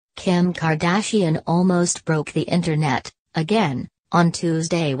Kim Kardashian almost broke the internet, again, on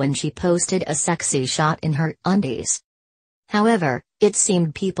Tuesday when she posted a sexy shot in her undies. However, it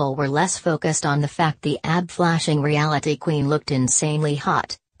seemed people were less focused on the fact the ab-flashing reality queen looked insanely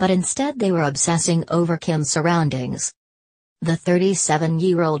hot, but instead they were obsessing over Kim's surroundings. The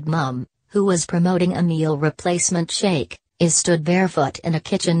 37-year-old mom, who was promoting a meal replacement shake, is stood barefoot in a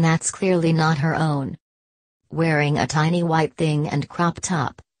kitchen that's clearly not her own. Wearing a tiny white thing and crop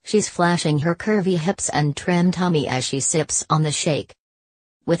top, she's flashing her curvy hips and trim tummy as she sips on the shake.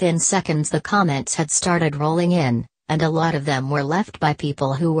 Within seconds the comments had started rolling in, and a lot of them were left by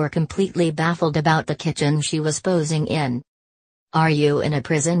people who were completely baffled about the kitchen she was posing in. "Are you in a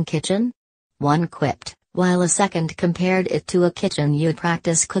prison kitchen?" one quipped, while a second compared it to a kitchen you'd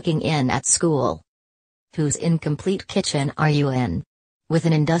practice cooking in at school. "Whose incomplete kitchen are you in? With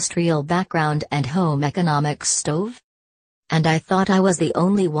an industrial background and home economics stove? And I thought I was the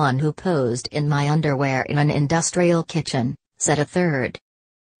only one who posed in my underwear in an industrial kitchen," said a third.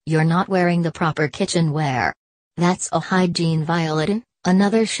 "You're not wearing the proper kitchen wear. That's a hygiene violation,"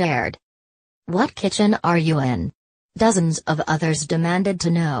 another shared. "What kitchen are you in?" dozens of others demanded to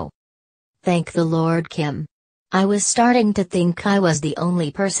know. "Thank the Lord, Kim. I was starting to think I was the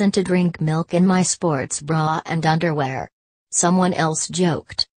only person to drink milk in my sports bra and underwear," someone else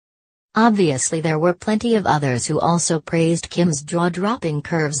joked. Obviously there were plenty of others who also praised Kim's jaw-dropping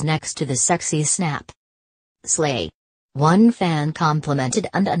curves next to the sexy snap. "Slay," one fan complimented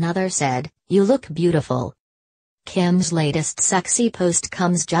and another said, "You look beautiful." Kim's latest sexy post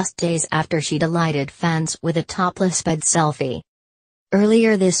comes just days after she delighted fans with a topless bed selfie.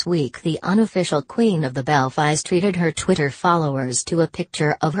 Earlier this week the unofficial queen of the Belfries treated her Twitter followers to a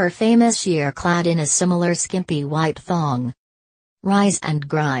picture of her famous sheer clad in a similar skimpy white thong. "Rise and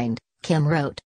grind," Kim wrote.